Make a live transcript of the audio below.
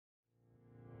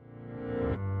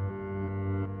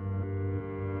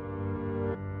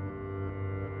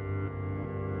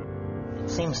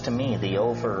Seems to me the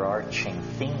overarching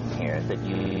theme here that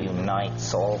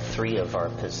unites all three of our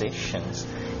positions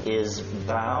is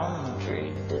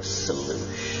boundary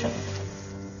dissolution.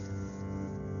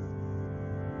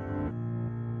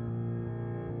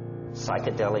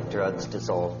 Psychedelic drugs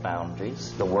dissolve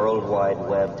boundaries. The World Wide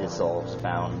Web dissolves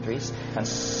boundaries. And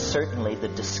certainly the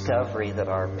discovery that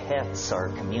our pets are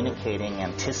communicating,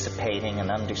 anticipating, and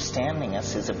understanding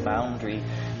us is a boundary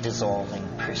dissolving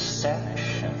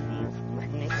perception.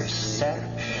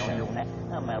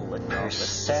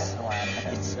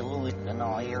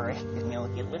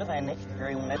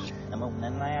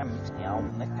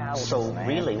 So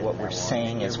really what we're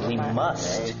saying is we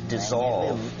must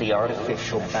dissolve the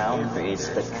artificial boundaries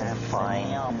that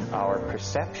confine our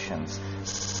perceptions.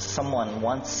 Someone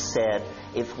once said,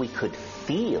 if we could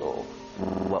feel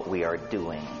what we are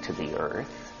doing to the earth,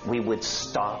 we would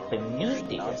stop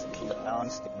immediately.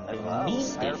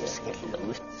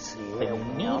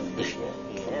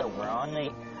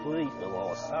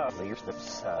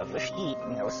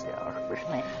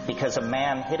 Because a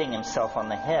man hitting himself on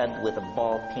the head with a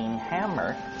ball-peen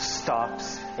hammer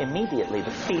stops immediately. The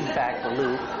feedback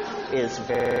loop is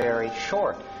very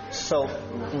short. So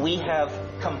we have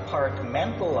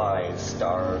compartmentalized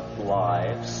our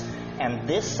lives, and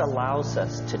this allows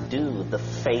us to do the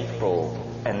fatal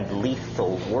and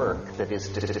lethal work that is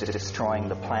destroying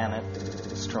the planet,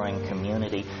 destroying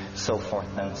community, so forth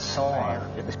and so on.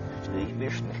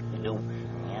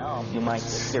 You might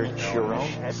search your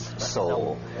own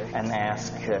soul and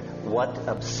ask what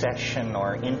obsession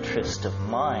or interest of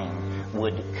mine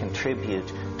would contribute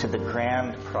to the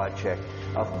grand project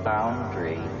of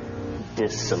boundary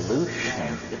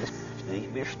dissolution.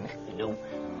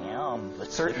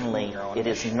 Certainly, it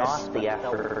is not the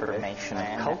affirmation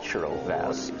of cultural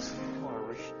values.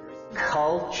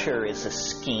 Culture is a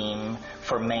scheme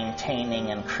for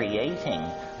maintaining and creating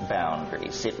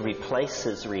boundaries. It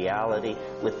replaces reality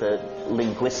with a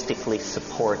linguistically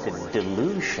supported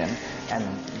delusion,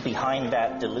 and behind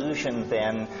that delusion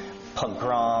then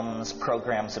pogroms,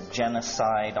 programs of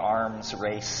genocide, arms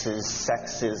races,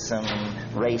 sexism,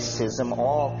 racism,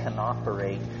 all can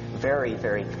operate very,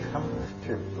 very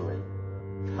comfortably.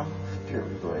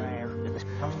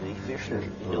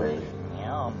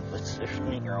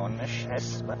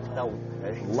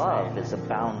 Love is a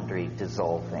boundary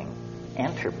dissolving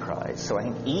enterprise. So I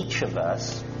think each of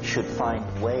us should find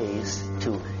ways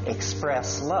to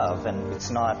express love, and it's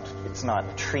not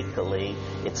treacly,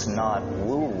 it's not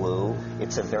woo-woo,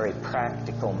 it's a very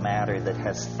practical matter that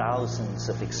has thousands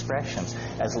of expressions.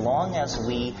 As long as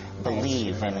we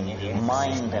believe in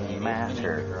mind and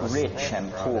matter, rich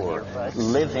and poor,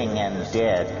 living and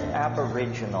dead,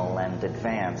 aboriginal and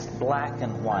advanced, black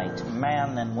and white,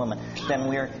 man and woman, then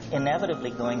we're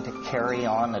inevitably going to carry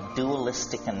on a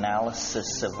dualistic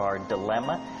analysis of our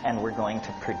dilemma, and we're going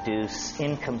to produce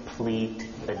incomplete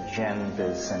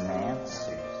agendas and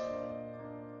answers.